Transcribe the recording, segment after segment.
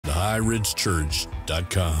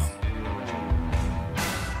HighRidgeChurch.com.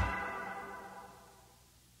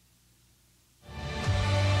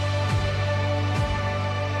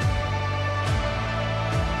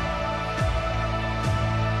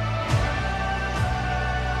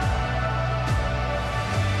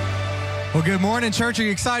 Well, good morning, church. Are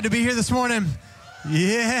you excited to be here this morning?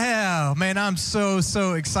 Yeah, man, I'm so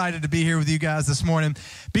excited to be here with you guys this morning.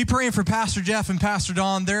 Be praying for Pastor Jeff and Pastor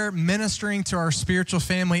Dawn. They're ministering to our spiritual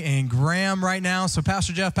family in Graham right now. So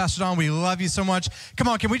Pastor Jeff, Pastor Dawn, we love you so much. Come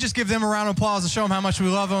on, can we just give them a round of applause to show them how much we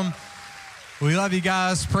love them? We love you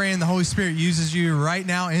guys. Praying the Holy Spirit uses you right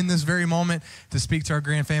now in this very moment to speak to our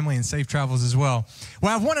grand family, and safe travels as well.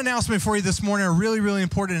 Well, I have one announcement for you this morning, a really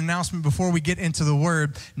important announcement before we get into the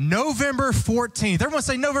Word. November 14th. Everyone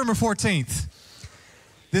say November 14th.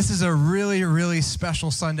 This is a really special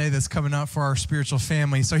Sunday that's coming up for our spiritual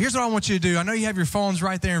family. So here's what I want you to do. I know you have your phones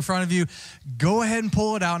right there in front of you. Go ahead and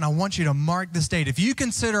pull it out, and I want you to mark this date. If you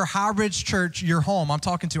consider HighRidge Church your home, I'm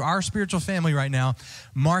talking to our spiritual family right now,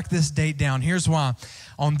 mark this date down. Here's why.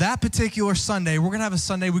 On that particular Sunday, we're going to have a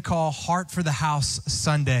Sunday we call Heart for the House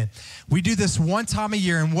Sunday. We do this one time a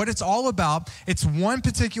year, and what it's all about, it's one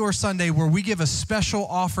particular Sunday where we give a special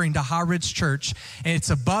offering to HighRidge Church, and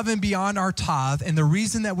it's above and beyond our tithe, and the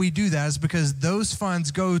reason that we do that is because those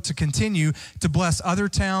funds go to continue to bless other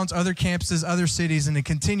towns, other campuses, other cities, and to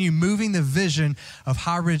continue moving the vision of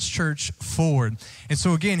HighRidge Church forward. And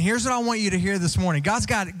so again, here's what I want you to hear this morning. God's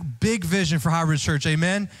got a big vision for HighRidge Church,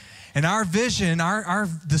 amen? And our vision,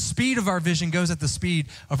 the speed of our vision goes at the speed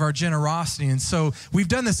of our generosity. And so we've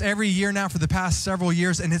done this every year now for the past several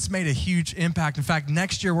years, and it's made a huge impact. In fact,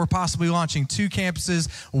 next year we're possibly launching 2 campuses,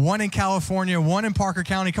 one in California, one in Parker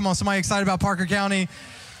County. Come on, somebody excited about Parker County?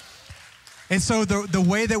 And so the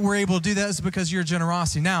way that we're able to do that is because of your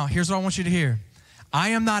generosity. Now, here's what I want you to hear.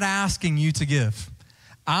 I am not asking you to give.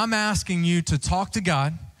 I'm asking you to talk to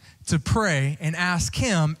God, to pray, and ask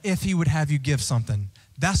Him if He would have you give something.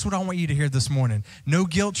 That's what I want you to hear this morning. No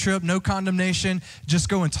guilt trip, no condemnation. Just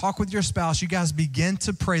go and talk with your spouse. You guys begin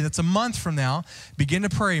to pray. That's a month from now. Begin to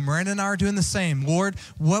pray. Miranda and I are doing the same. Lord,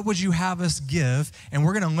 what would you have us give? And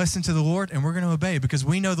we're going to listen to the Lord, and we're going to obey, because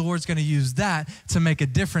we know the Lord's going to use that to make a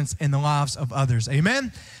difference in the lives of others.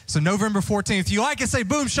 Amen? So November 14th. You like it? Say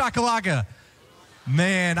boom shakalaka.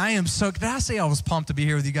 Man, I am so, did I say I was pumped to be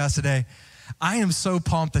here with you guys today? I am so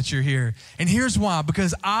pumped that you're here. And here's why.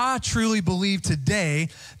 Because I truly believe today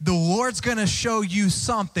the Lord's going to show you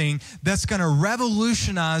something that's going to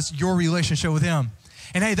revolutionize your relationship with Him.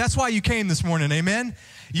 And hey, that's why you came this morning, amen?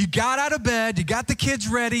 You got out of bed, you got the kids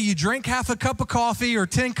ready, you drank half a cup of coffee or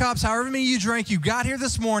 10 cups, however many you drank, you got here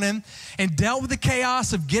this morning and dealt with the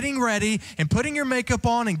chaos of getting ready and putting your makeup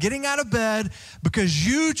on and getting out of bed because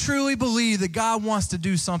you truly believe that God wants to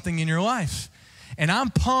do something in your life. And I'm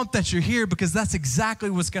pumped that you're here because that's exactly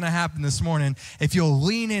what's going to happen this morning if you'll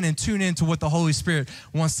lean in and tune in to what the Holy Spirit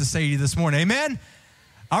wants to say to you this morning. Amen?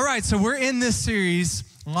 All right, so we're in this series,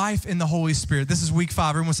 Life in the Holy Spirit. This is week 5.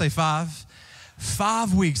 Everyone say 5.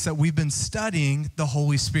 5 weeks that we've been studying the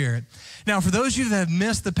Holy Spirit. Now, for those of you that have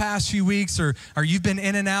missed the past few weeks or you've been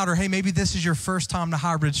in and out, or hey, maybe this is your first time to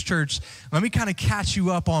HighRidge Church, let me kind of catch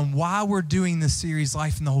you up on why we're doing this series,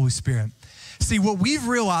 Life in the Holy Spirit. See, what we've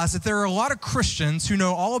realized that there are a lot of Christians who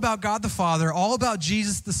know all about God the Father, all about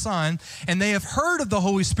Jesus the Son, and they have heard of the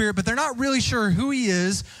Holy Spirit, but they're not really sure who He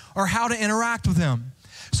is or how to interact with Him.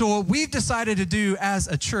 So what we've decided to do as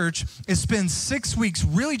a church is spend 6 weeks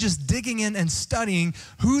really just digging in and studying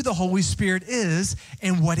who the Holy Spirit is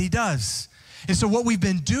and what He does. And so what we've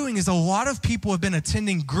been doing is a lot of people have been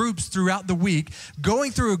attending groups throughout the week,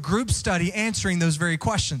 going through a group study, answering those very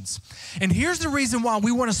questions. And here's the reason why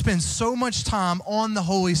we want to spend so much time on the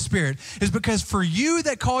Holy Spirit is because for you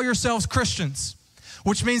that call yourselves Christians,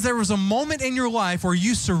 which means there was a moment in your life where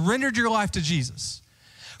you surrendered your life to Jesus.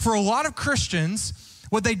 For a lot of Christians,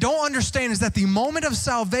 what they don't understand is that the moment of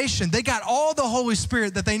salvation, they got all the Holy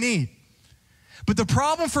Spirit that they need. But the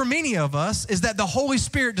problem for many of us is that the Holy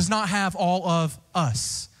Spirit does not have all of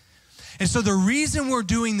us. And so the reason we're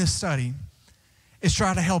doing this study is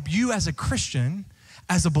try to help you as a Christian,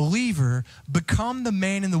 as a believer, become the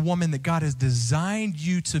man and the woman that God has designed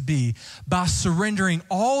you to be by surrendering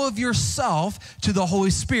all of yourself to the Holy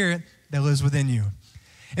Spirit that lives within you.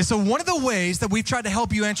 And so one of the ways that we've tried to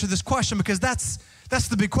help you answer this question, because that's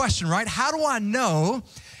the big question, right? How do I know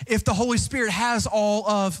if the Holy Spirit has all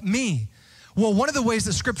of me? Well, one of the ways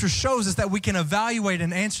that Scripture shows us that we can evaluate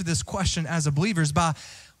and answer this question as a believer is by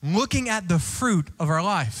looking at the fruit of our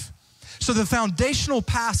life. So the foundational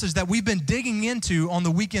passage that we've been digging into on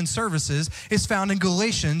the weekend services is found in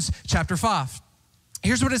Galatians chapter 5.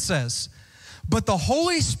 Here's what it says. But the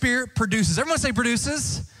Holy Spirit produces, everyone say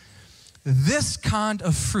produces, this kind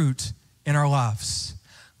of fruit in our lives.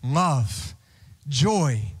 Love,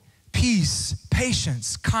 joy, peace,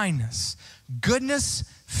 patience, kindness, goodness,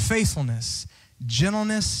 faithfulness,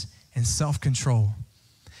 gentleness, and self-control.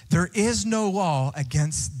 There is no law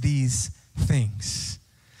against these things.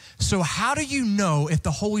 So how do you know if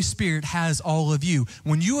the Holy Spirit has all of you?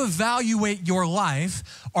 When you evaluate your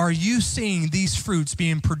life, are you seeing these fruits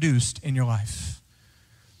being produced in your life?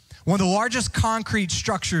 One of the largest concrete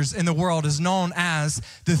structures in the world is known as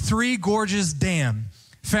the Three Gorges Dam,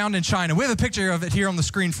 found in China. We have a picture of it here on the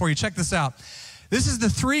screen for you. Check this out. This is the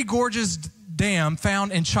Three Gorges Dam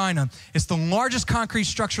found in China. It's the largest concrete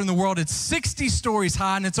structure in the world. It's 60 stories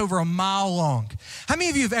high and it's over a mile long. How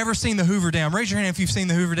many of you have ever seen the Hoover Dam? Raise your hand if you've seen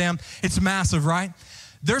the Hoover Dam. It's massive, right?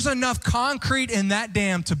 There's enough concrete in that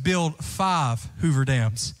dam to build 5 Hoover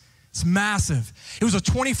Dams. It's massive. It was a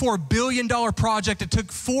 $24 billion project. It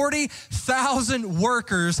took 40,000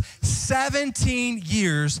 workers 17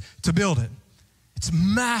 years to build it. It's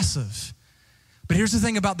massive. But here's the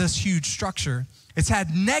thing about this huge structure. It's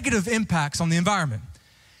had negative impacts on the environment.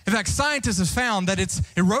 In fact, scientists have found that it's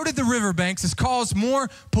eroded the riverbanks, it's caused more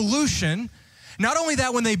pollution. Not only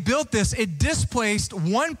that, when they built this, it displaced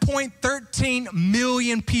 1.13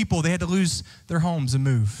 million people. They had to lose their homes and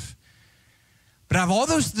move. But out of all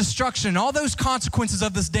those destruction, all those consequences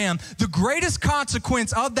of this dam, the greatest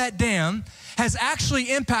consequence of that dam has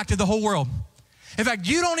actually impacted the whole world. In fact,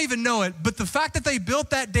 you don't even know it, but the fact that they built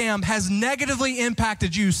that dam has negatively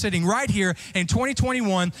impacted you sitting right here in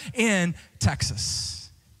 2021 in Texas.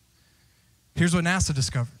 Here's what NASA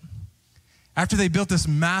discovered. After they built this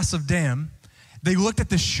massive dam, they looked at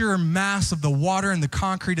the sheer mass of the water and the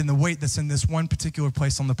concrete and the weight that's in this one particular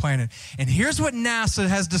place on the planet. And here's what NASA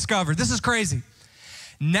has discovered. This is crazy.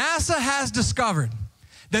 NASA has discovered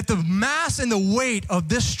that the mass and the weight of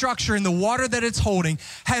this structure and the water that it's holding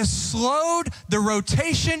has slowed the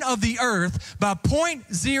rotation of the earth by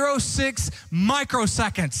 0.06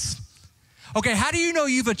 microseconds. Okay, how do you know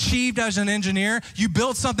you've achieved as an engineer? You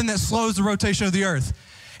built something that slows the rotation of the earth.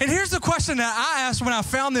 And here's the question that I asked when I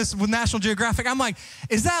found this with National Geographic. I'm like,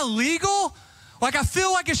 is that legal? Like, I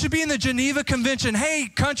feel like it should be in the Geneva Convention. Hey,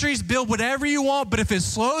 countries, build whatever you want, but if it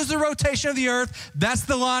slows the rotation of the earth, that's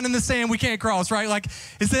the line in the sand we can't cross, right? Like,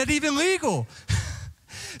 is that even legal?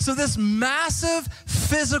 So this massive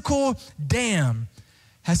physical dam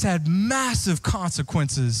has had massive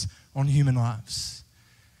consequences on human lives.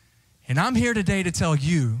 And I'm here today to tell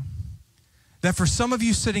you that for some of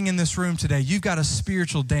you sitting in this room today, you've got a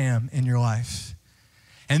spiritual dam in your life.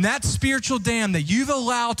 And that spiritual dam that you've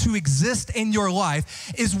allowed to exist in your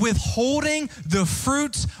life is withholding the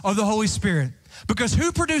fruits of the Holy Spirit. Because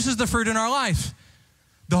who produces the fruit in our life?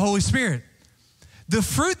 The Holy Spirit. The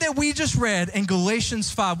fruit that we just read in Galatians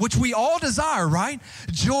 5, which we all desire, right?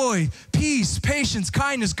 Joy, peace, patience,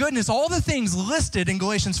 kindness, goodness, all the things listed in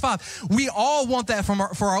Galatians 5. We all want that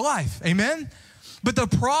for our life, amen? But the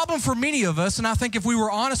problem for many of us, and I think if we were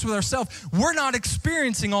honest with ourselves, we're not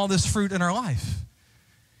experiencing all this fruit in our life.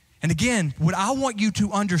 And again, what I want you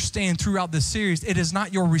to understand throughout this series, it is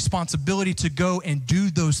not your responsibility to go and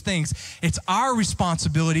do those things. It's our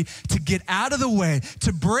responsibility to get out of the way,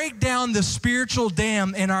 to break down the spiritual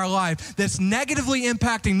dam in our life that's negatively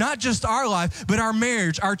impacting not just our life, but our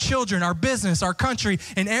marriage, our children, our business, our country,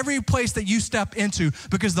 and every place that you step into,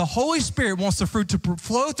 because the Holy Spirit wants the fruit to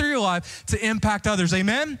flow through your life to impact others,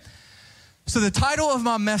 amen? So the title of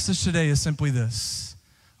my message today is simply this: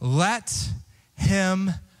 Let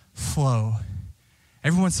Him flow.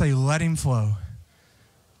 Everyone say, let Him flow.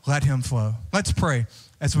 Let Him flow. Let's pray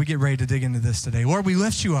as we get ready to dig into this today. Lord, we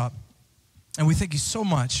lift you up and we thank you so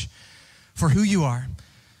much for who you are.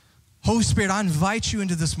 Holy Spirit, I invite you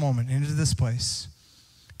into this moment, into this place,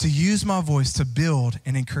 to use my voice to build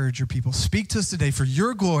and encourage your people. Speak to us today for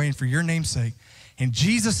your glory and for your name's sake. In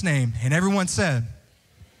Jesus' name, and everyone said,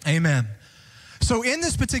 amen. So in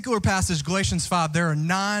this particular passage, Galatians 5, there are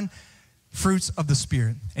 9 fruits of the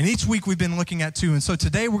Spirit. And each week we've been looking at 2. And so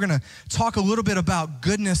today we're going to talk a little bit about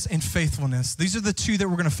goodness and faithfulness. These are the 2 that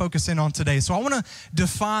we're going to focus in on today. So I want to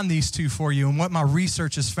define these 2 for you and what my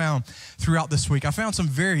research has found throughout this week. I found some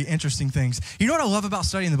very interesting things. You know what I love about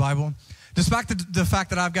studying the Bible? Despite the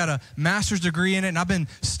fact that I've got a master's degree in it and I've been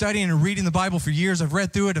studying and reading the Bible for years, I've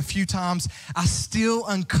read through it a few times, I still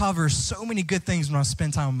uncover so many good things when I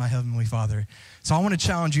spend time with my Heavenly Father. So I want to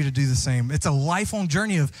challenge you to do the same. It's a lifelong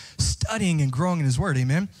journey of studying and growing in His Word,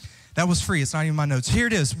 amen? That was free. It's not even my notes. Here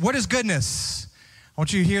it is. What is goodness? I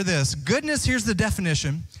want you to hear this. Goodness, here's the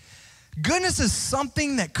definition. Goodness is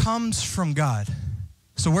something that comes from God.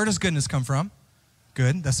 So where does goodness come from?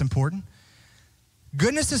 Good, that's important.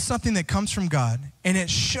 Goodness is something that comes from God, and it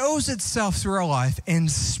shows itself through our life in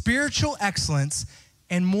spiritual excellence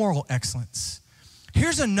and moral excellence.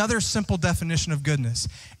 Here's another simple definition of goodness.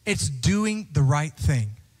 It's doing the right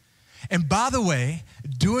thing. And by the way,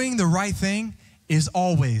 doing the right thing is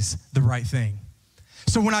always the right thing.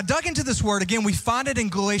 So when I dug into this word, again, we find it in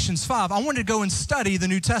Galatians 5. I wanted to go and study the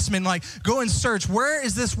New Testament, go and search, where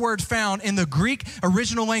is this word found in the Greek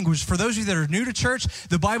original language? For those of you that are new to church,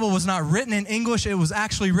 the Bible was not written in English. It was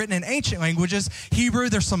actually written in ancient languages. Hebrew,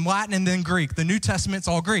 there's some Latin, and then Greek. The New Testament's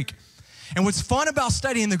all Greek. And what's fun about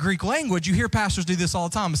studying the Greek language, you hear pastors do this all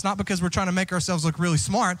the time. It's not because we're trying to make ourselves look really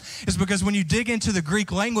smart. It's because when you dig into the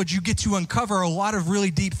Greek language, you get to uncover a lot of really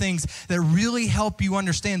deep things that really help you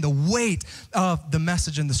understand the weight of the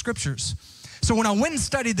message in the scriptures. So when I went and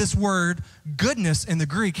studied this word, goodness, in the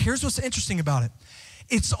Greek, here's what's interesting about it.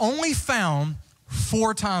 It's only found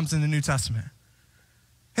 4 times in the New Testament.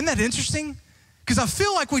 Isn't that interesting? Because I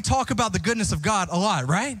feel like we talk about the goodness of God a lot,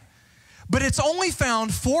 right? But it's only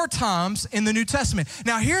found 4 times in the New Testament.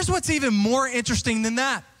 Now, here's what's even more interesting than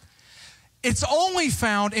that. It's only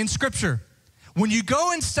found in Scripture. When you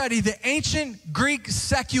go and study the ancient Greek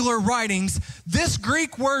secular writings, this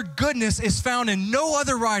Greek word goodness is found in no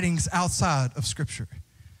other writings outside of Scripture.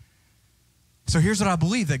 So here's what I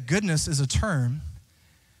believe, that goodness is a term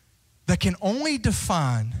that can only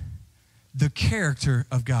define the character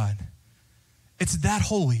of God. It's that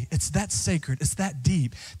holy, it's that sacred, it's that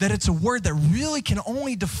deep, that it's a word that really can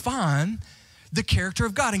only define the character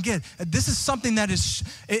of God. And again, this is something that is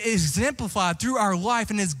exemplified through our life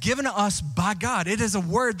and is given to us by God. It is a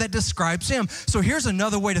word that describes him. So here's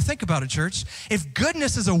another way to think about it, church. If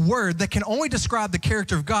goodness is a word that can only describe the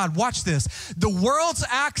character of God, watch this. The world's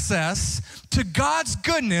access to God's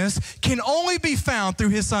goodness can only be found through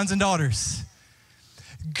his sons and daughters.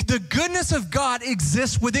 The goodness of God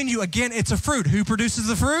exists within you. Again, it's a fruit. Who produces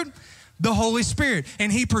the fruit? The Holy Spirit.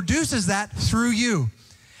 And he produces that through you.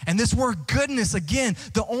 And this word goodness, again,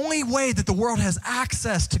 the only way that the world has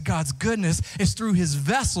access to God's goodness is through his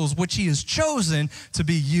vessels, which he has chosen to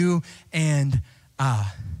be you and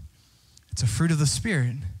I. It's a fruit of the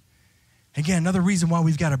Spirit. Again, another reason why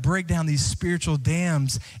we've got to break down these spiritual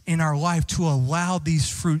dams in our life to allow these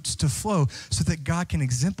fruits to flow so that God can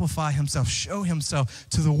exemplify himself, show himself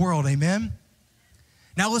to the world, amen?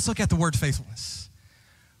 Now let's look at the word faithfulness.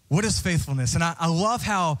 What is faithfulness? And I love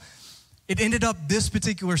how it ended up this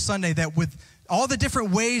particular Sunday that with all the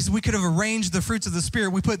different ways we could have arranged the fruits of the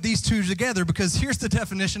Spirit, we put these 2 together because here's the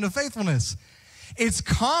definition of faithfulness. It's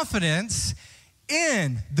confidence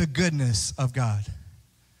in the goodness of God.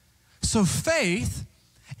 So faith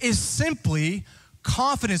is simply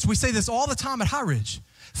confidence. We say this all the time at HighRidge.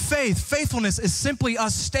 Faithfulness is simply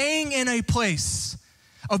us staying in a place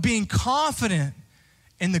of being confident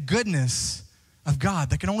in the goodness of God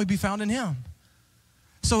that can only be found in him.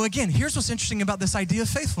 So again, here's what's interesting about this idea of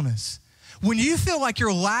faithfulness. When you feel like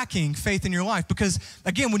you're lacking faith in your life, because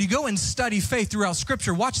again, when you go and study faith throughout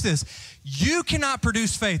Scripture, watch this. You cannot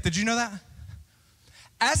produce faith. Did you know that?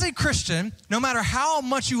 As a Christian, no matter how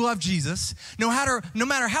much you love Jesus, no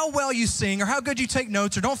matter how well you sing or how good you take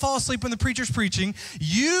notes or don't fall asleep when the preacher's preaching,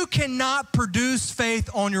 you cannot produce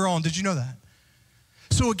faith on your own. Did you know that?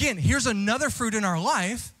 So again, here's another fruit in our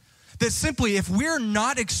life that simply, if we're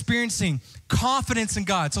not experiencing confidence in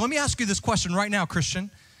God. So let me ask you this question right now,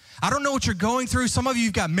 Christian. I don't know what you're going through. Some of you,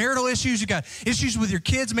 you've got marital issues. You've got issues with your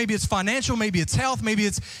kids. Maybe it's financial. Maybe it's health. Maybe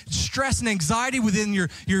it's stress and anxiety within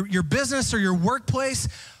your business or your workplace.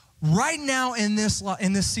 Right now in this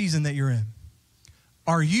season that you're in,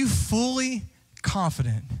 are you fully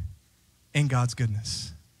confident in God's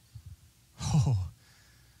goodness? Oh,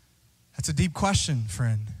 that's a deep question,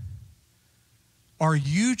 friend. Are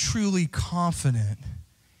you truly confident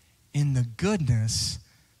in the goodness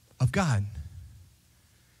of God?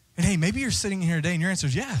 And hey, maybe you're sitting here today and your answer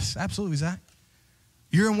is yes, absolutely, Zach.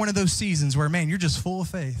 You're in one of those seasons where, man, you're just full of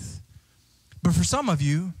faith. But for some of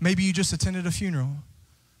you, maybe you just attended a funeral.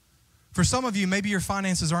 For some of you, maybe your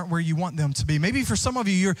finances aren't where you want them to be. Maybe for some of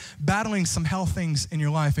you, you're battling some health things in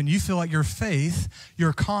your life and you feel like your faith,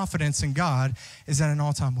 your confidence in God is at an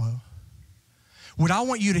all-time low. What I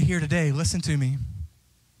want you to hear today, listen to me,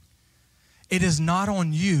 it is not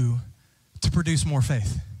on you to produce more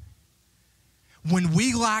faith. When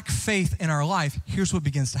we lack faith in our life, here's what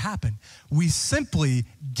begins to happen. We simply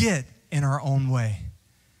get in our own way.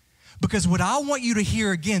 Because what I want you to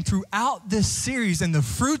hear again throughout this series and the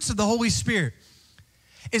fruits of the Holy Spirit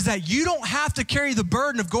is that you don't have to carry the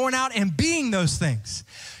burden of going out and being those things.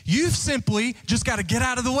 You've simply just got to get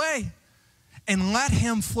out of the way and let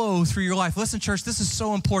him flow through your life. Listen, church, this is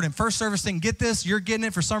so important. First service didn't get this. You're getting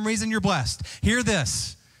it. For some reason, you're blessed. Hear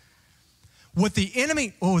this. What the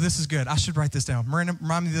enemy, oh, this is good. I should write this down. Miranda,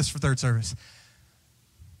 remind me of this for third service.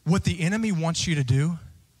 What the enemy wants you to do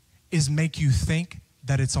is make you think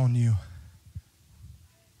that it's on you.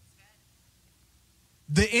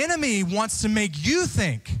 The enemy wants to make you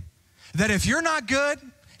think that if you're not good,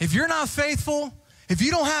 if you're not faithful, if you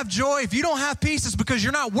don't have joy, if you don't have peace, it's because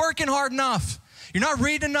you're not working hard enough. You're not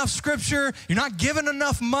reading enough scripture. You're not giving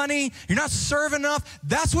enough money. You're not serving enough.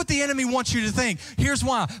 That's what the enemy wants you to think. Here's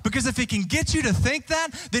why. Because if he can get you to think that,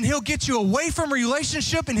 then he'll get you away from a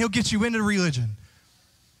relationship and he'll get you into religion.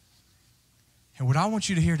 And what I want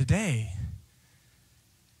you to hear today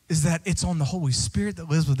is that it's on the Holy Spirit that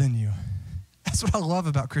lives within you. That's what I love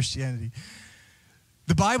about Christianity.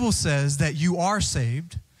 The Bible says that you are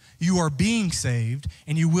saved, you are being saved,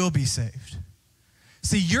 and you will be saved.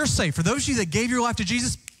 See, you're saved. For those of you that gave your life to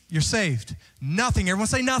Jesus, you're saved. Nothing, everyone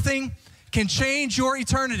say nothing, can change your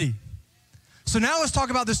eternity. So now let's talk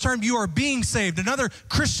about this term, you are being saved. Another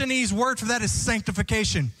Christianese word for that is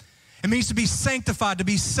sanctification. It means to be sanctified, to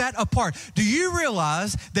be set apart. Do you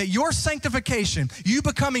realize that your sanctification, you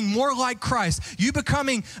becoming more like Christ, you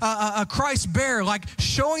becoming a Christ bearer, like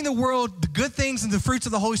showing the world the good things and the fruits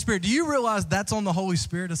of the Holy Spirit, do you realize that's on the Holy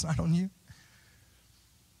Spirit, it's not on you?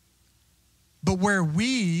 But where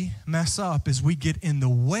we mess up is we get in the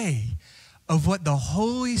way of what the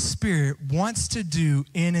Holy Spirit wants to do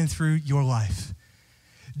in and through your life.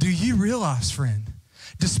 Do you realize, friend,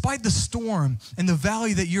 despite the storm and the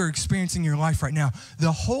valley that you're experiencing in your life right now,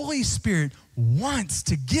 the Holy Spirit wants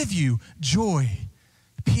to give you joy,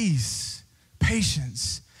 peace,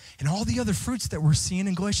 patience, and all the other fruits that we're seeing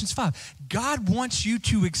in Galatians 5. God wants you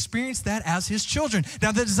to experience that as his children.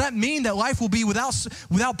 Now, does that mean that life will be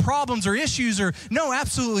without problems or issues? No,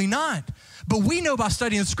 absolutely not. But we know by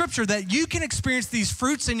studying Scripture that you can experience these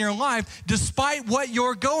fruits in your life despite what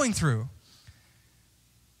you're going through.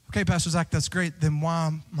 Okay, Pastor Zach, that's great. Then why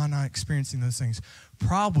am I not experiencing those things?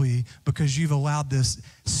 Probably because you've allowed this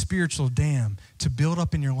spiritual dam to build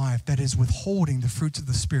up in your life that is withholding the fruits of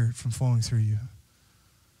the Spirit from flowing through you.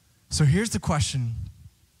 So here's the question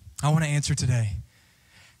I want to answer today.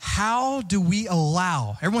 How do we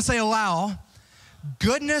allow, everyone say allow,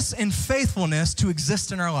 goodness and faithfulness to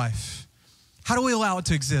exist in our life? How do we allow it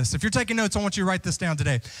to exist? If you're taking notes, I want you to write this down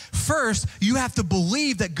today. First, you have to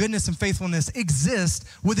believe that goodness and faithfulness exist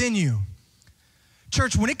within you.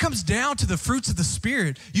 Church, when it comes down to the fruits of the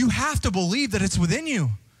Spirit, you have to believe that it's within you.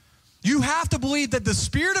 You have to believe that the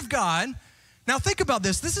Spirit of God, now think about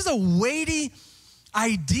this. This is a weighty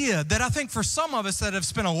idea that I think for some of us that have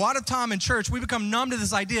spent a lot of time in church, we become numb to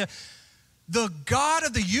this idea. The God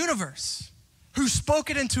of the universe, who spoke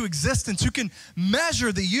it into existence, who can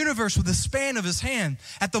measure the universe with the span of his hand.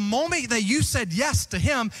 At the moment that you said yes to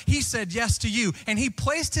him, he said yes to you, and he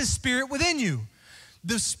placed his Spirit within you.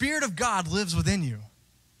 The Spirit of God lives within you,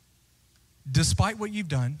 despite what you've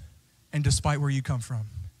done and despite where you come from.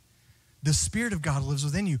 The Spirit of God lives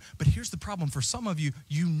within you. But here's the problem. For some of you,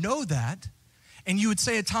 you know that, and you would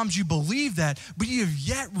say at times you believe that, but you have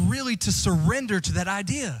yet really to surrender to that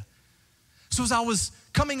idea. So as I was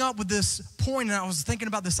coming up with this point and I was thinking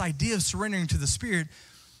about this idea of surrendering to the Spirit,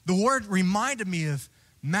 the word reminded me of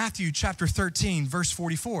Matthew chapter 13, verse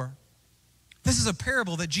 44. This is a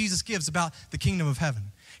parable that Jesus gives about the kingdom of heaven.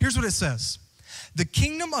 Here's what it says. The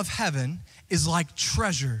kingdom of heaven is like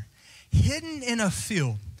treasure hidden in a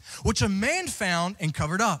field, which a man found and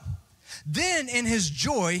covered up. Then in his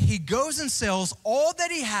joy, he goes and sells all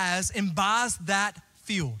that he has and buys that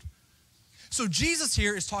field. So Jesus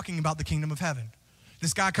here is talking about the kingdom of heaven.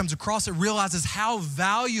 This guy comes across it, realizes how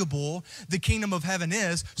valuable the kingdom of heaven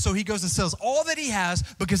is, so he goes and sells all that he has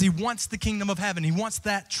because he wants the kingdom of heaven. He wants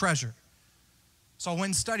that treasure. So I went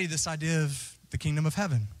and studied this idea of the kingdom of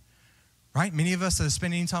heaven, right? Many of us that have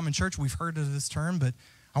spent any time in church, we've heard of this term, but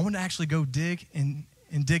I want to actually go dig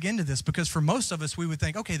into this because for most of us, we would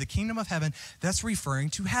think, okay, the kingdom of heaven, that's referring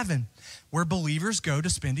to heaven, where believers go to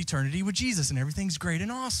spend eternity with Jesus and everything's great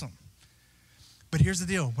and awesome. But here's the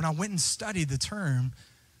deal. When I went and studied the term,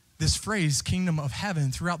 this phrase, kingdom of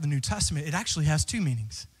heaven, throughout the New Testament, it actually has two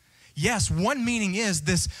meanings. Yes, one meaning is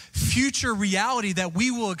this future reality that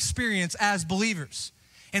we will experience as believers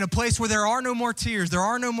in a place where there are no more tears, there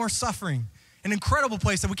are no more suffering, an incredible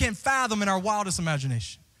place that we can't fathom in our wildest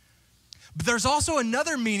imagination. But there's also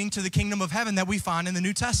another meaning to the kingdom of heaven that we find in the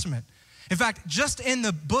New Testament. In fact, just in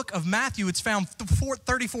the book of Matthew, it's found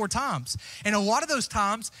 34 times. And a lot of those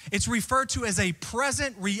times, it's referred to as a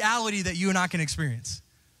present reality that you and I can experience.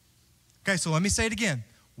 Okay, so let me say it again.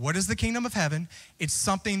 What is the kingdom of heaven? It's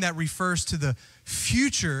something that refers to the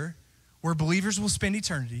future where believers will spend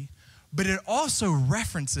eternity, but it also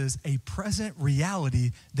references a present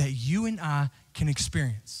reality that you and I can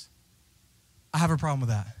experience. I have a problem with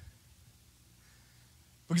that.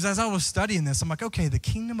 Because as I was studying this, I'm like, okay, the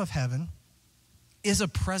kingdom of heaven is a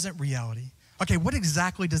present reality. Okay, what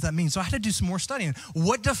exactly does that mean? So I had to do some more studying.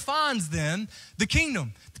 What defines then the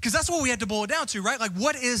kingdom? Because that's what we had to boil it down to, right? Like,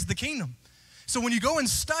 what is the kingdom? So when you go and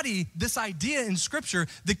study this idea in Scripture,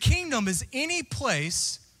 the kingdom is any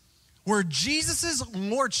place where Jesus'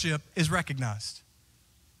 lordship is recognized.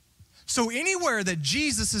 So anywhere that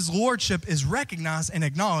Jesus' lordship is recognized and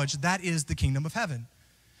acknowledged, that is the kingdom of heaven.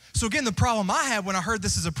 So again, the problem I had when I heard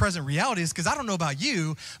this is a present reality is because I don't know about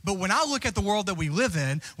you, but when I look at the world that we live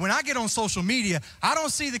in, when I get on social media, I don't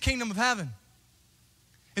see the kingdom of heaven.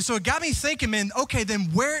 And so it got me thinking, man, okay, then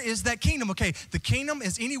where is that kingdom? Okay, the kingdom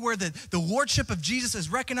is anywhere that the lordship of Jesus is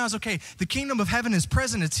recognized. Okay, the kingdom of heaven is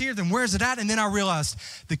present, it's here, then where is it at? And then I realized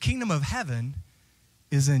the kingdom of heaven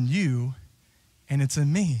is in you and it's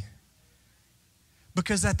in me.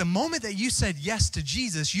 Because at the moment that you said yes to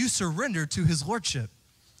Jesus, you surrendered to his lordship.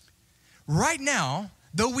 Right now,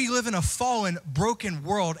 though we live in a fallen, broken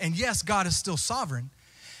world, and yes, God is still sovereign,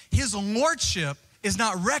 his lordship is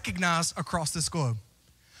not recognized across this globe.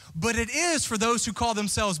 But it is for those who call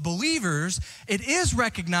themselves believers, it is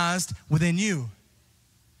recognized within you.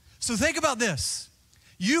 So think about this.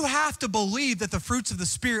 You have to believe that the fruits of the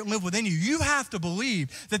Spirit live within you. You have to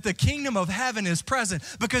believe that the kingdom of heaven is present.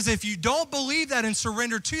 Because if you don't believe that and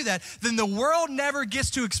surrender to that, then the world never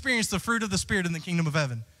gets to experience the fruit of the Spirit in the kingdom of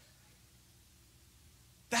heaven.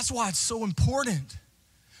 That's why it's so important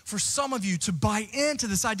for some of you to buy into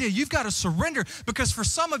this idea. You've got to surrender, because for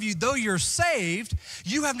some of you, though you're saved,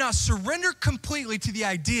 you have not surrendered completely to the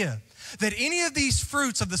idea that any of these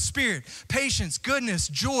fruits of the Spirit, patience, goodness,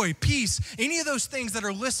 joy, peace, any of those things that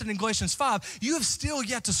are listed in Galatians 5, you have still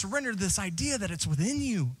yet to surrender to this idea that it's within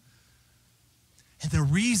you. And the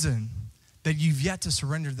reason that you've yet to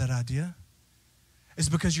surrender to that idea is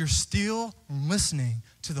because you're still listening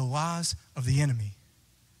to the lies of the enemy.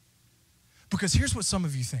 Because here's what some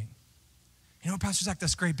of you think. You know, Pastor Zach,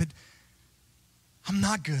 that's great, but I'm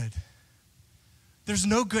not good. There's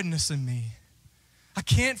no goodness in me. I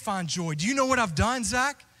can't find joy. Do you know what I've done,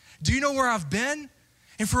 Zach? Do you know where I've been?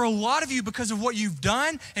 And for a lot of you, because of what you've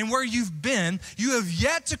done and where you've been, you have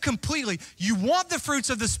yet to completely, you want the fruits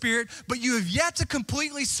of the Spirit, but you have yet to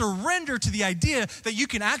completely surrender to the idea that you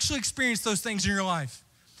can actually experience those things in your life.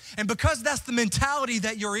 And because that's the mentality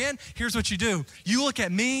that you're in, here's what you do. You look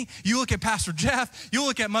at me, you look at Pastor Jeff, you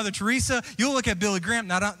look at Mother Teresa, you'll look at Billy Graham.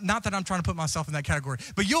 Not that I'm trying to put myself in that category,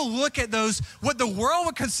 but you'll look at those, what the world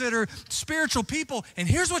would consider spiritual people, and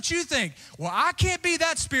here's what you think. Well, I can't be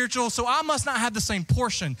that spiritual, so I must not have the same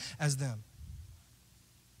portion as them.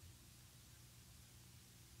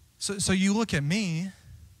 So you look at me,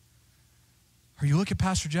 or you look at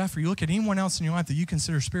Pastor Jeff, or you look at anyone else in your life that you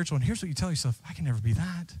consider spiritual, and here's what you tell yourself: I can never be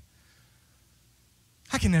that.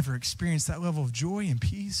 I can never experience that level of joy and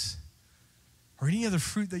peace or any other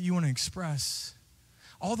fruit that you want to express.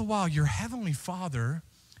 All the while, your heavenly Father,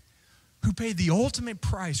 who paid the ultimate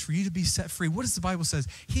price for you to be set free, what does the Bible say?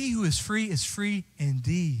 He who is free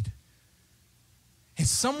indeed. And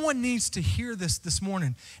someone needs to hear this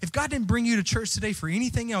morning. If God didn't bring you to church today for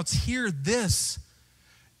anything else, hear this.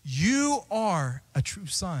 You are a true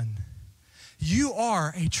son. You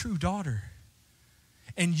are a true daughter.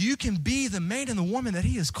 And you can be the man and the woman that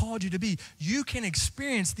he has called you to be. You can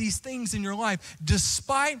experience these things in your life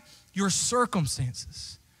despite your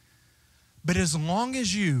circumstances. But as long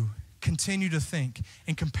as you continue to think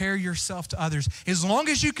and compare yourself to others, as long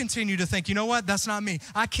as you continue to think, you know what, that's not me,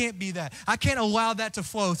 I can't be that, I can't allow that to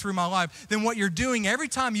flow through my life, then what you're doing every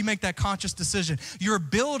time you make that conscious decision, you're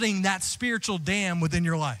building that spiritual dam within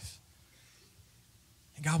your life.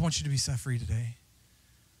 And God wants you to be set free today.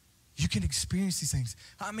 You can experience these things.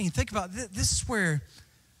 I mean, think about it. This is where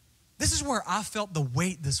I felt the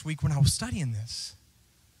weight this week when I was studying this.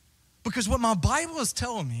 Because what my Bible is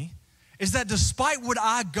telling me is that despite what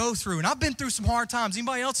I go through, and I've been through some hard times.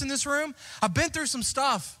 Anybody else in this room? I've been through some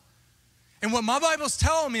stuff. And what my Bible's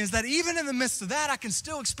telling me is that even in the midst of that, I can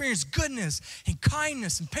still experience goodness and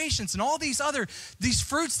kindness and patience and all these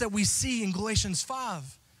fruits that we see in Galatians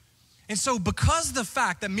 5. And so because of the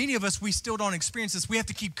fact that many of us, we still don't experience this, we have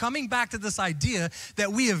to keep coming back to this idea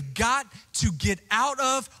that we have got to get out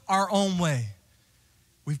of our own way.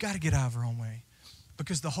 We've got to get out of our own way.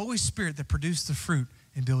 Because the Holy Spirit that produced the fruit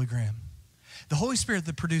in Billy Graham, the Holy Spirit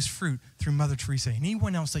that produced fruit through Mother Teresa, and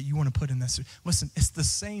anyone else that you want to put in this, listen, it's the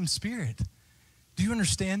same Spirit. Do you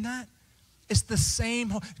understand that? It's the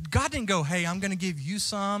same. God didn't go, hey, I'm going to give you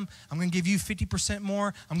some. I'm going to give you 50%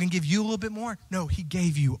 more. I'm going to give you a little bit more. No, he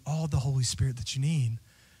gave you all the Holy Spirit that you need.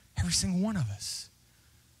 Every single one of us.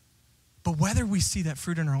 But whether we see that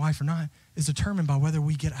fruit in our life or not is determined by whether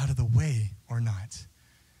we get out of the way or not.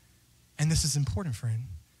 And this is important, friend,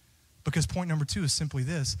 because point number 2 is simply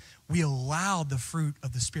this. We allow the fruit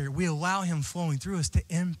of the Spirit. We allow him flowing through us to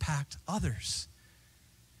impact others.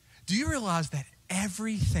 Do you realize that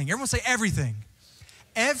everything, everyone say everything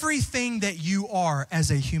that you are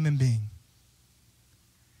as a human being,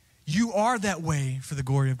 you are that way for the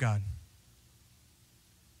glory of God?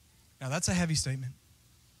 Now, that's a heavy statement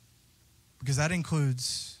because that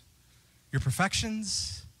includes your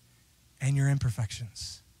perfections and your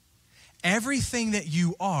imperfections. Everything that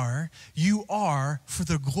you are for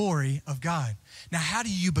the glory of God. Now, how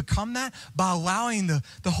do you become that? By allowing the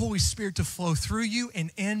Holy Spirit to flow through you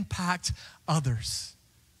and impact others.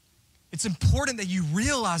 It's important that you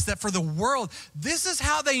realize that for the world, this is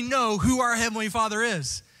how they know who our Heavenly Father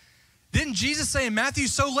is. Didn't Jesus say in Matthew,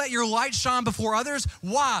 so let your light shine before others?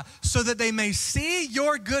 Why? So that they may see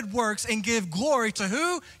your good works and give glory to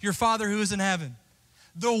who? Your Father who is in heaven.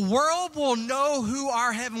 The world will know who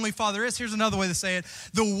our Heavenly Father is. Here's another way to say it.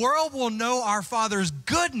 The world will know our Father's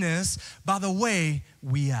goodness by the way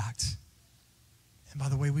we act and by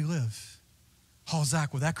the way we live. Oh,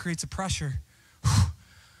 Zach, well, that creates a pressure. Whew.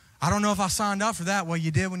 I don't know if I signed up for that. Well,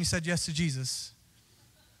 you did when you said yes to Jesus.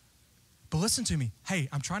 But listen to me. Hey,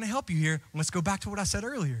 I'm trying to help you here. Let's go back to what I said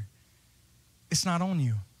earlier. It's not on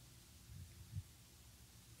you.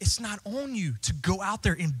 It's not on you to go out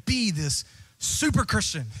there and be this super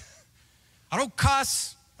Christian. I don't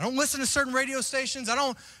cuss. I don't listen to certain radio stations. I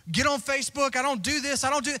don't get on Facebook. I don't do this.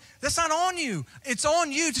 I don't do that. That's not on you. It's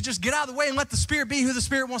on you to just get out of the way and let the Spirit be who the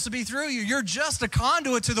Spirit wants to be through you. You're just a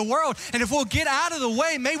conduit to the world. And if we'll get out of the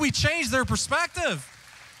way, may we change their perspective.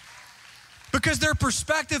 Because their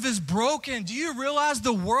perspective is broken. Do you realize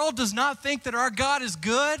the world does not think that our God is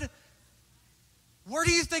good? Where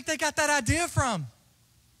do you think they got that idea from?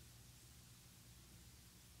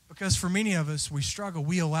 Because for many of us, we struggle.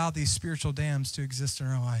 We allow these spiritual dams to exist in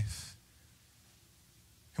our life.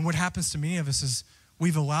 And what happens to many of us is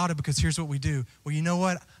we've allowed it because here's what we do. Well, you know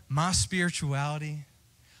what? My spirituality,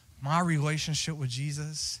 my relationship with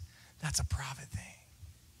Jesus, that's a private thing.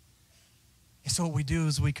 And so what we do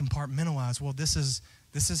is we compartmentalize. Well, this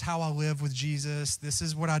is how I live with Jesus. This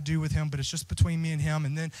is what I do with him, but it's just between me and him.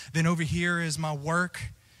 And then over here is my work.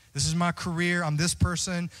 This is my career. I'm this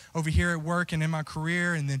person over here at work and in my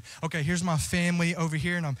career. And then, okay, here's my family over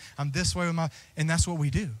here, and I'm this way with and that's what we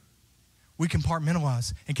do. We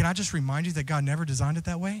compartmentalize. And can I just remind you that God never designed it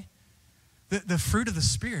that way? The fruit of the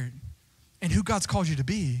Spirit and who God's called you to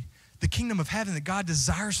be, the kingdom of heaven that God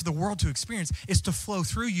desires for the world to experience, is to flow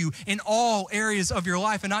through you in all areas of your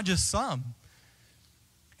life and not just some.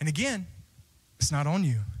 And again, it's not on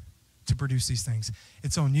you to produce these things.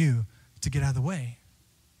 It's on you to get out of the way.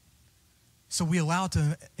 So we allow it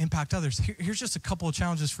to impact others. Here's just a couple of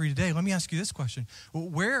challenges for you today. Let me ask you this question.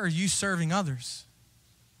 Where are you serving others?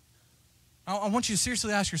 I want you to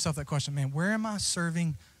seriously ask yourself that question. Man, where am I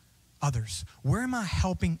serving others? Where am I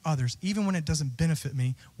helping others? Even when it doesn't benefit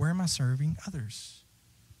me, where am I serving others?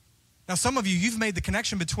 Now, some of you, you've made the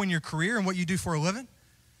connection between your career and what you do for a living.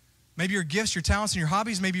 Maybe your gifts, your talents, and your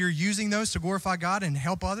hobbies, maybe you're using those to glorify God and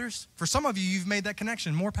help others. For some of you, you've made that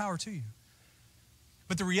connection. More power to you.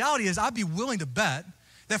 But the reality is, I'd be willing to bet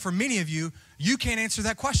that for many of you, you can't answer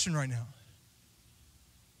that question right now.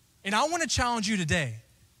 And I want to challenge you today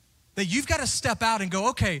that you've got to step out and go,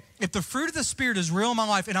 okay, if the fruit of the Spirit is real in my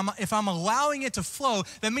life and if I'm allowing it to flow,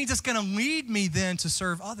 that means it's going to lead me then to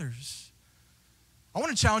serve others. I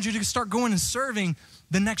want to challenge you to start going and serving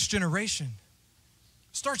the next generation.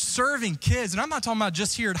 Start serving kids. And I'm not talking about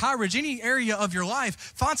just here at HighRidge, any area of your life.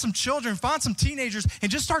 Find some children, find some teenagers,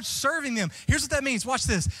 and just start serving them. Here's what that means. Watch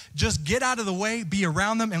this. Just get out of the way, be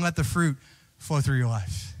around them, and let the fruit flow through your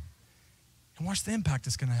life. And watch the impact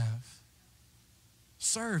it's going to have.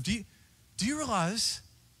 Serve. Do you realize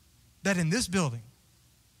that in this building,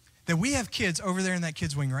 that we have kids over there in that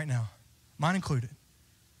kids wing right now, mine included,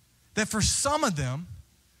 that for some of them,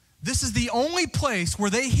 this is the only place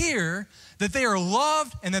where they hear that they are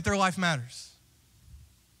loved and that their life matters.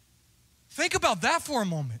 Think about that for a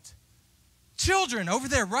moment. Children over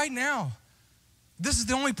there right now, this is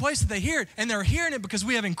the only place that they hear it, and they're hearing it because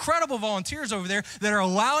we have incredible volunteers over there that are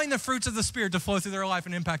allowing the fruits of the Spirit to flow through their life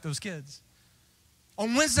and impact those kids.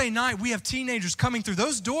 On Wednesday night, we have teenagers coming through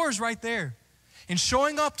those doors right there and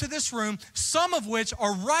showing up to this room, some of which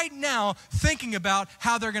are right now thinking about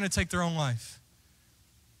how they're going to take their own life.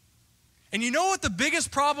 And you know what the biggest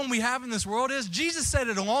problem we have in this world is? Jesus said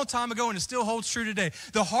it a long time ago, and it still holds true today.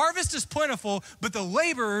 The harvest is plentiful, but the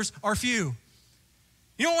laborers are few.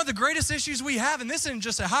 You know what the greatest issues we have, and this isn't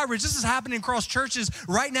just at HighRidge, this is happening across churches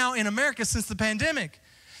right now in America since the pandemic,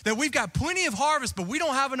 that we've got plenty of harvest, but we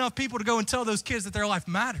don't have enough people to go and tell those kids that their life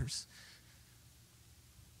matters.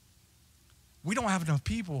 We don't have enough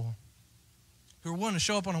people who are willing to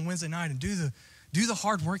show up on a Wednesday night and do the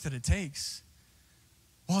hard work that it takes.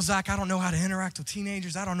 Well, Zach, I don't know how to interact with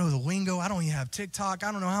teenagers. I don't know the lingo. I don't even have TikTok.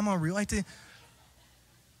 I don't know how I'm going to relate to it.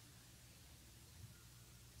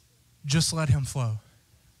 Just let him flow.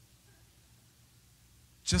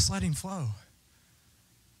 Just let him flow.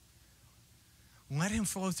 Let him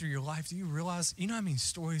flow through your life. Do you realize, you know how many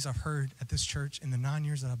stories I've heard at this church in the 9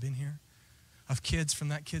 years that I've been here? Of kids from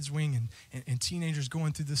that kids wing and teenagers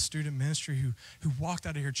going through this student ministry who walked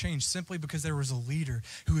out of here changed simply because there was a leader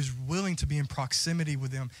who was willing to be in proximity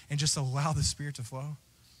with them and just allow the Spirit to flow.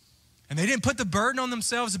 And they didn't put the burden on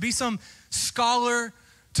themselves to be some scholar,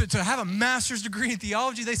 to have a master's degree in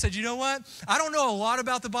theology. They said, you know what? I don't know a lot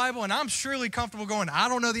about the Bible, and I'm surely comfortable going, I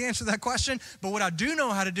don't know the answer to that question, but what I do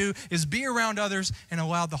know how to do is be around others and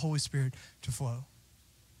allow the Holy Spirit to flow.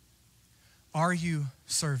 Are you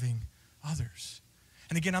serving others?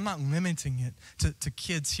 And again, I'm not limiting it to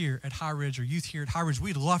kids here at HighRidge or youth here at HighRidge.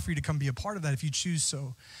 We'd love for you to come be a part of that if you choose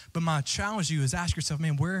so. But my challenge to you is ask yourself,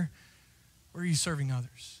 man, where are you serving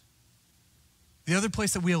others? The other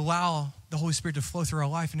place that we allow the Holy Spirit to flow through our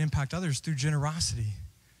life and impact others through generosity.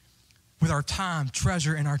 With our time,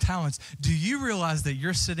 treasure, and our talents. Do you realize that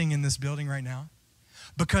you're sitting in this building right now?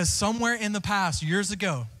 Because somewhere in the past, years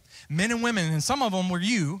ago, men and women, and some of them were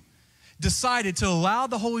you, decided to allow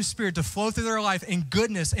the Holy Spirit to flow through their life in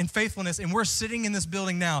goodness and faithfulness, and we're sitting in this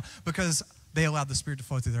building now because they allowed the Spirit to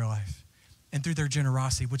flow through their life and through their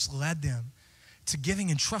generosity, which led them to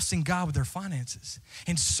giving and trusting God with their finances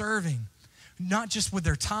and serving, not just with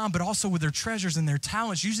their time, but also with their treasures and their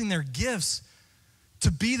talents, using their gifts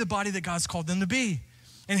to be the body that God's called them to be.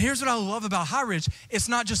 And here's what I love about HighRidge. It's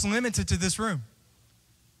not just limited to this room.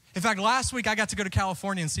 In fact, last week I got to go to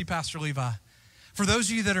California and see Pastor Levi. For those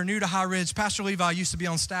of you that are new to HighRidge, Pastor Levi used to be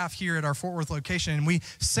on staff here at our Fort Worth location, and we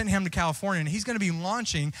sent him to California, and he's going to be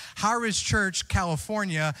launching HighRidge Church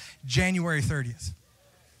California January 30th.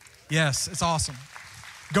 Yes, it's awesome.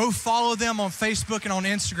 Go follow them on Facebook and on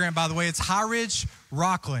Instagram, by the way. It's HighRidge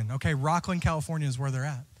Rockland. Okay, Rockland, California is where they're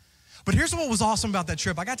at. But here's what was awesome about that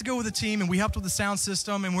trip. I got to go with a team, and we helped with the sound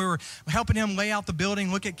system, and we were helping him lay out the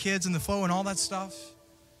building, look at kids and the flow and all that stuff.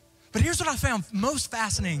 But here's what I found most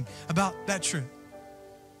fascinating about that trip,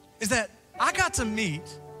 is that I got to meet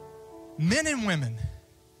men and women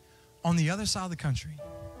on the other side of the country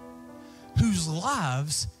whose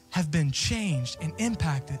lives have been changed and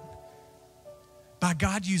impacted by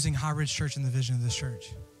God using HighRidge Church and the vision of this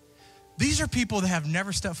church. These are people that have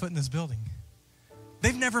never stepped foot in this building.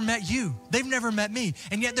 They've never met you. They've never met me.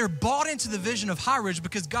 And yet they're bought into the vision of HighRidge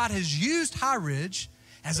because God has used HighRidge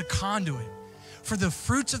as a conduit for the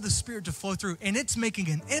fruits of the Spirit to flow through. And it's making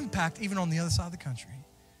an impact even on the other side of the country.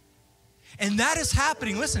 And that is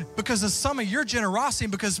happening, listen, because of some of your generosity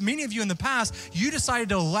and because many of you in the past, you decided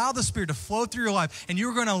to allow the Spirit to flow through your life, and you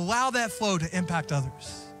were going to allow that flow to impact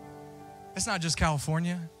others. It's not just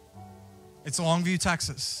California. It's Longview,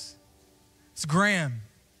 Texas. It's Graham.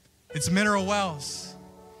 It's Mineral Wells.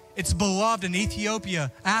 It's Beloved in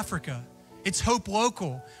Ethiopia, Africa. It's Hope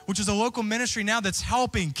Local, which is a local ministry now that's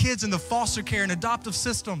helping kids in the foster care and adoptive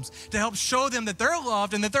systems to help show them that they're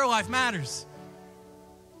loved and that their life matters.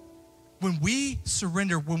 When we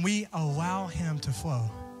surrender, when we allow Him to flow,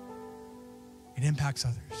 it impacts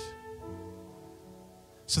others.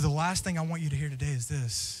 So the last thing I want you to hear today is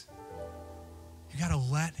this. You got to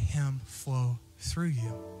let Him flow through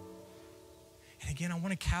you. And again, I want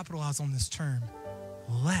to capitalize on this term,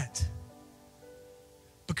 let.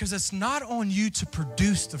 Because it's not on you to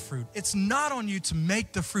produce the fruit. It's not on you to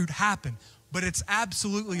make the fruit happen, but it's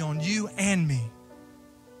absolutely on you and me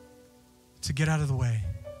to get out of the way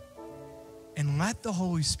and let the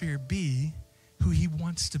Holy Spirit be who He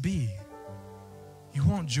wants to be. You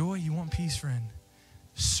want joy, you want peace, friend.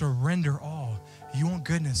 Surrender all. You want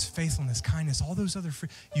goodness, faithfulness, kindness, all those other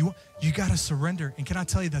fruit. You got to surrender. And can I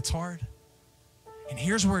tell you that's hard? And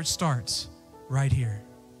here's where it starts, right here.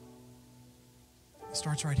 It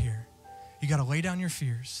starts right here. You got to lay down your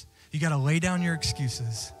fears. You got to lay down your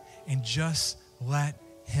excuses and just let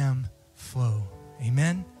Him flow.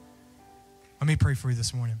 Amen? Let me pray for you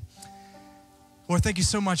this morning. Lord, thank you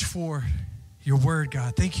so much for your word,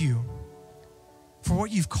 God. Thank you for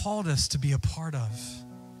what you've called us to be a part of.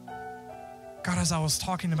 God, as I was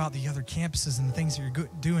talking about the other campuses and the things that you're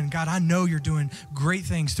doing, God, I know you're doing great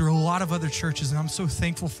things through a lot of other churches, and I'm so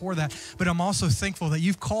thankful for that. But I'm also thankful that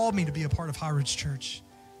you've called me to be a part of HighRidge Church.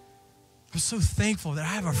 I'm so thankful that I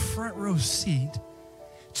have a front row seat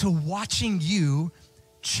to watching you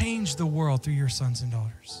change the world through your sons and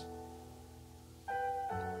daughters.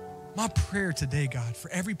 My prayer today, God, for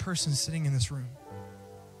every person sitting in this room,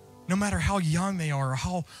 no matter how young they are or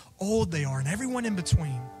how old they are, and everyone in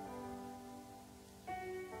between,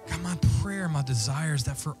 God, my prayer, my desire is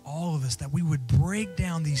that for all of us, that we would break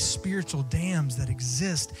down these spiritual dams that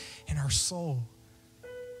exist in our soul,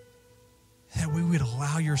 that we would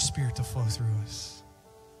allow your Spirit to flow through us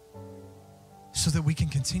so that we can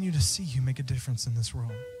continue to see you make a difference in this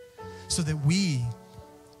world, so that we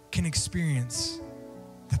can experience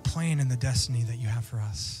the plan and the destiny that you have for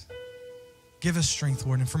us. Give us strength,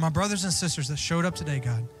 Lord. And for my brothers and sisters that showed up today,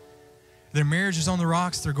 God, their marriage is on the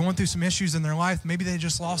rocks, they're going through some issues in their life, maybe they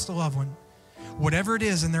just lost a loved one. Whatever it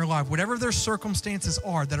is in their life, whatever their circumstances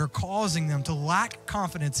are that are causing them to lack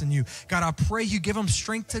confidence in you, God, I pray you give them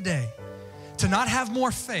strength today to not have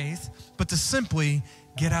more faith, but to simply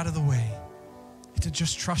get out of the way, to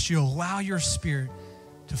just trust you, allow your Spirit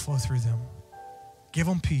to flow through them. Give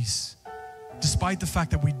them peace. Despite the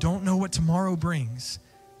fact that we don't know what tomorrow brings,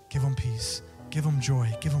 give them peace, give them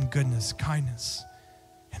joy, give them goodness, kindness,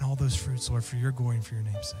 and all those fruits, Lord, for your glory and for your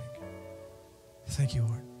name's sake. Thank you,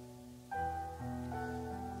 Lord.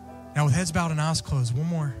 Now, with heads bowed and eyes closed, one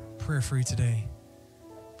more prayer for you today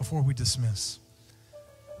before we dismiss.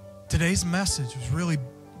 Today's message was really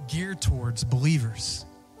geared towards believers.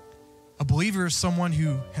 A believer is someone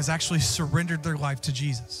who has actually surrendered their life to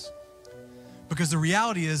Jesus. Because the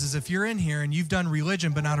reality is if you're in here and you've done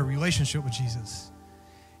religion but not a relationship with Jesus,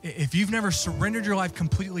 if you've never surrendered your life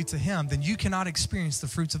completely to him, then you cannot experience the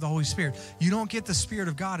fruits of the Holy Spirit. You don't get the Spirit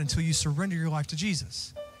of God until you surrender your life to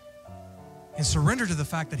Jesus. And surrender to the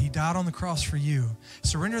fact that he died on the cross for you.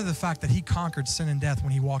 Surrender to the fact that he conquered sin and death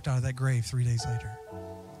when he walked out of that grave 3 days later.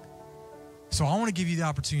 So I want to give you the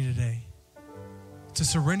opportunity today to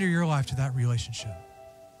surrender your life to that relationship.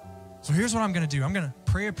 So here's what I'm going to do. I'm going to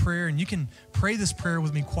pray a prayer, and you can pray this prayer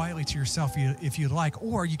with me quietly to yourself if you'd like,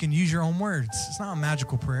 or you can use your own words. It's not a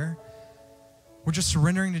magical prayer. We're just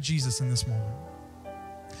surrendering to Jesus in this moment.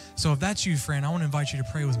 So if that's you, friend, I want to invite you to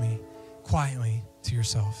pray with me quietly to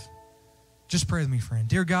yourself. Just pray with me, friend.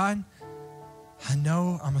 Dear God, I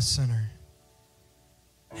know I'm a sinner,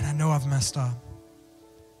 and I know I've messed up.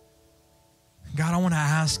 God, I want to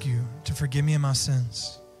ask you to forgive me of my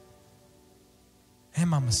sins and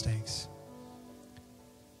my mistakes.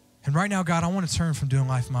 And right now, God, I want to turn from doing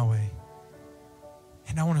life my way,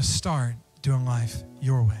 and I want to start doing life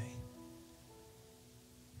your way.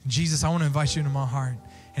 And Jesus, I want to invite you into my heart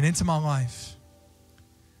and into my life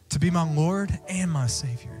to be my Lord and my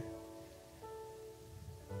Savior.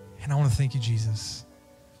 And I want to thank you, Jesus.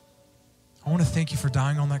 I want to thank you for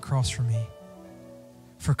dying on that cross for me,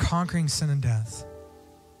 for conquering sin and death,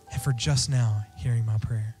 and for just now hearing my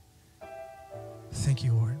prayer. Thank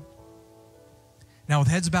you, Lord. Now, with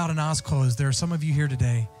heads bowed and eyes closed, there are some of you here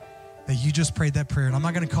today that you just prayed that prayer, and I'm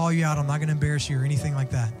not going to call you out. I'm not going to embarrass you or anything like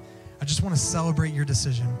that. I just want to celebrate your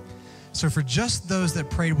decision. So for just those that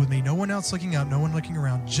prayed with me, no one else looking up, no one looking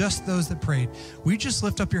around, just those that prayed, will you just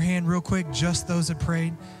lift up your hand real quick? Just those that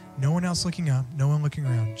prayed. No one else looking up, no one looking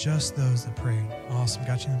around, just those that prayed. Awesome.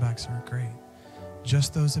 Got you in the back, sir. Great.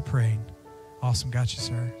 Just those that prayed. Awesome. Got you,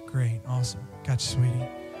 sir. Great. Awesome. Got you, sweetie.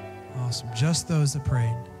 Awesome. Just those that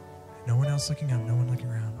prayed. No one else looking up, no one looking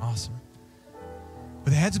around. Awesome.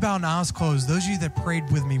 With heads bowed and eyes closed, those of you that prayed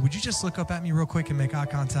with me, would you just look up at me real quick and make eye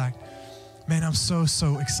contact? Man, I'm so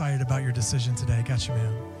excited about your decision today. Got you,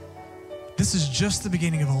 man. This is just the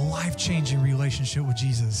beginning of a life-changing relationship with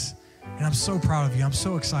Jesus. And I'm so proud of you. I'm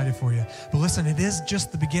so excited for you. But listen, it is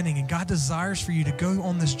just the beginning, and God desires for you to go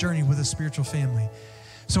on this journey with a spiritual family.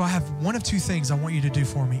 So I have one of two things I want you to do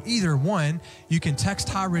for me. Either one, you can text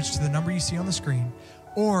HighRidge to the number you see on the screen,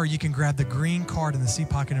 or you can grab the green card in the seat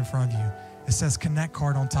pocket in front of you. It says Connect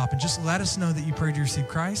Card on top, and just let us know that you prayed to receive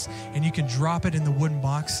Christ, and you can drop it in the wooden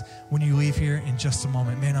box when you leave here in just a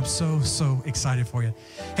moment. Man, I'm so excited for you.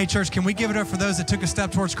 Hey, church, can we give it up for those that took a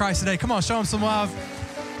step towards Christ today? Come on, show them some love.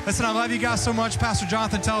 Listen, I love you guys so much. Pastor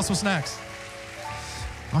Jonathan, tell us what's next.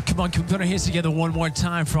 Oh, come on, can we put our hands together one more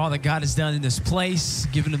time for all that God has done in this place,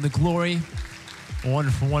 giving him the glory.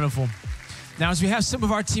 Wonderful, wonderful. Now, as we have some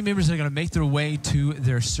of our team members that are going to make their way to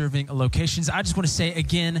their serving locations, I just want to say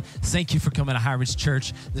again, thank you for coming to HighRidge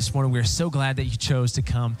Church this morning. We are so glad that you chose to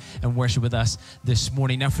come and worship with us this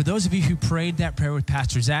morning. Now, for those of you who prayed that prayer with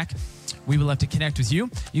Pastor Zach, we would love to connect with you.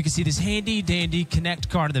 You can see this handy dandy connect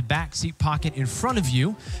card in the back seat pocket in front of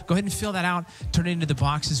you. Go ahead and fill that out, turn it into the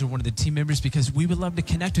boxes or one of the team members, because we would love to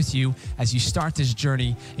connect with you as you start this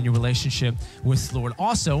journey in your relationship with the Lord.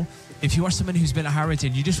 Also, if you are somebody who's been at HighRidge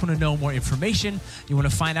and you just want to know more information, you want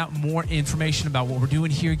to find out more information about what we're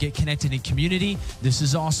doing here, get connected in community, this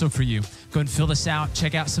is also for you. Go ahead and fill this out,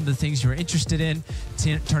 check out some of the things you're interested in,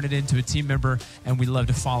 turn it into a team member, and we'd love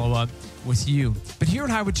to follow up with you. But here at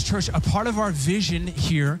HighRidge Church, a part of our vision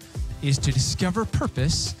here is to discover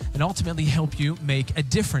purpose and ultimately help you make a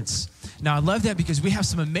difference. Now, I love that because we have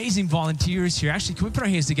some amazing volunteers here. Actually, can we put our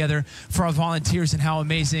hands together for our volunteers and how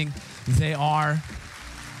amazing they are?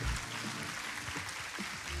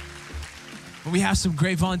 We have some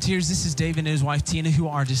great volunteers. This is David and his wife, Tina, who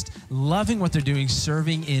are just loving what they're doing,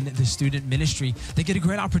 serving in the student ministry. They get a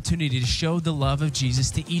great opportunity to show the love of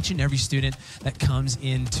Jesus to each and every student that comes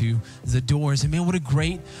into the doors. And man, what a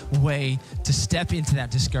great way to step into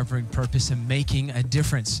that discovering purpose and making a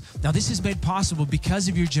difference. Now, this is made possible because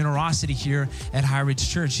of your generosity here at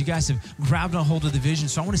HighRidge Church. You guys have grabbed a hold of the vision.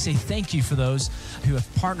 So I want to say thank you for those who have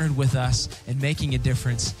partnered with us in making a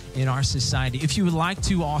difference in our society. If you would like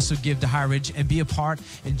to also give to HighRidge and be a part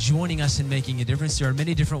and joining us in making a difference, there are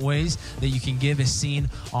many different ways that you can give, as seen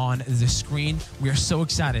on the screen. We are so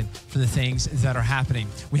excited for the things that are happening.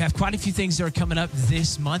 We have quite a few things that are coming up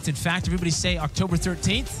this month. In fact, everybody say October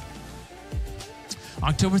 13th.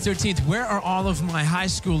 October 13th, where are all of my high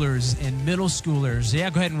schoolers and middle schoolers? Yeah,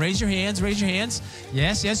 go ahead and raise your hands, raise your hands.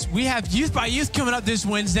 Yes, yes, we have Youth by Youth coming up this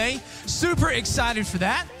Wednesday. Super excited for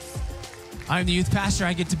that. I'm the youth pastor.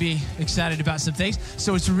 I get to be excited about some things.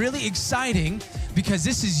 So it's really exciting because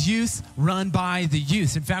this is youth run by the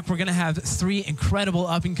youth. In fact, we're going to have 3 incredible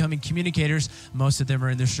up-and-coming communicators. Most of them are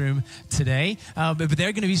in this room today. But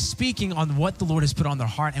they're going to be speaking on what the Lord has put on their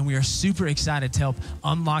heart, and we are super excited to help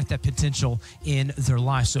unlock that potential in their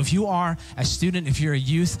lives. So if you are a student, if you're a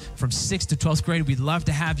youth from 6th to 12th grade, we'd love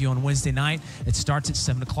to have you on Wednesday night. It starts at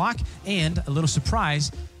 7 o'clock. And a little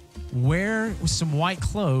surprise, wear some white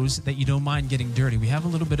clothes that you don't mind getting dirty. We have a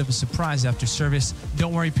little bit of a surprise after service.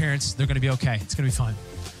 Don't worry, parents. They're going to be okay. It's going to be fun.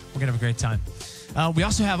 We're going to have a great time. We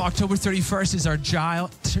also have October 31st is our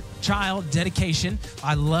child dedication.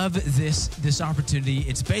 I love this opportunity.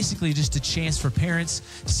 It's basically just a chance for parents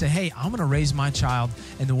to say, hey, I'm going to raise my child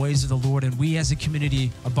in the ways of the Lord. And we as a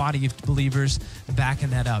community, a body of believers, backing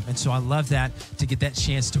that up. And so I love that, to get that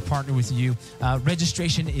chance to partner with you.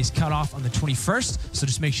 Registration is cut off on the 21st. So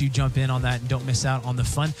just make sure you jump in on that and don't miss out on the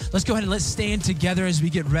fun. Let's go ahead and let's stand together as we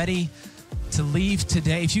get ready to leave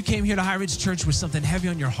today. If you came here to HighRidge Church with something heavy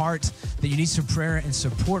on your heart that you need some prayer and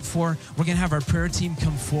support for, we're going to have our prayer team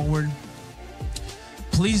come forward.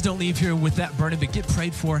 Please don't leave here with that burden, but get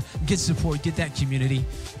prayed for, get support, get that community.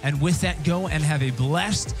 And with that, go and have a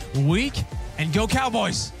blessed week, and go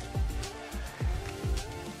Cowboys!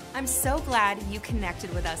 I'm so glad you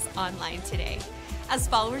connected with us online today. As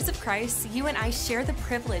followers of Christ, you and I share the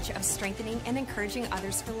privilege of strengthening and encouraging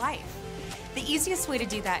others for life. The easiest way to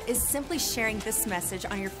do that is simply sharing this message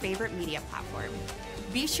on your favorite media platform.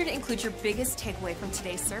 Be sure to include your biggest takeaway from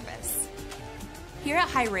today's service. Here at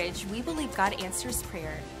HighRidge, we believe God answers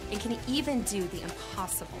prayer and can even do the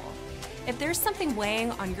impossible. If there's something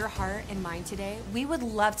weighing on your heart and mind today, we would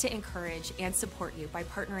love to encourage and support you by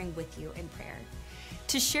partnering with you in prayer.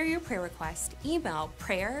 To share your prayer request, email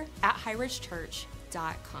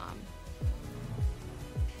prayer@highridgechurch.com.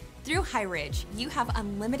 Through HighRidge, you have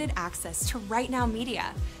unlimited access to Right Now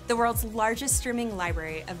Media, the world's largest streaming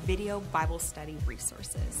library of video Bible study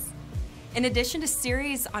resources. In addition to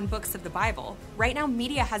series on books of the Bible, Right Now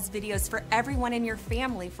Media has videos for everyone in your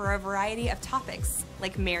family for a variety of topics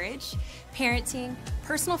like marriage, parenting,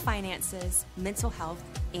 personal finances, mental health,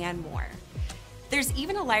 and more. There's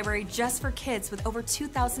even a library just for kids with over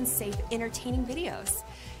 2,000 safe, entertaining videos.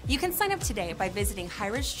 You can sign up today by visiting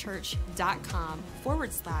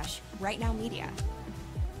highridgechurch.com/rightnowmedia.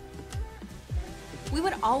 We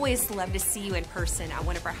would always love to see you in person at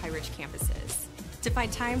one of our HighRidge campuses. To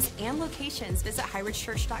find times and locations, visit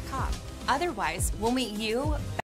highridgechurch.com. Otherwise, we'll meet you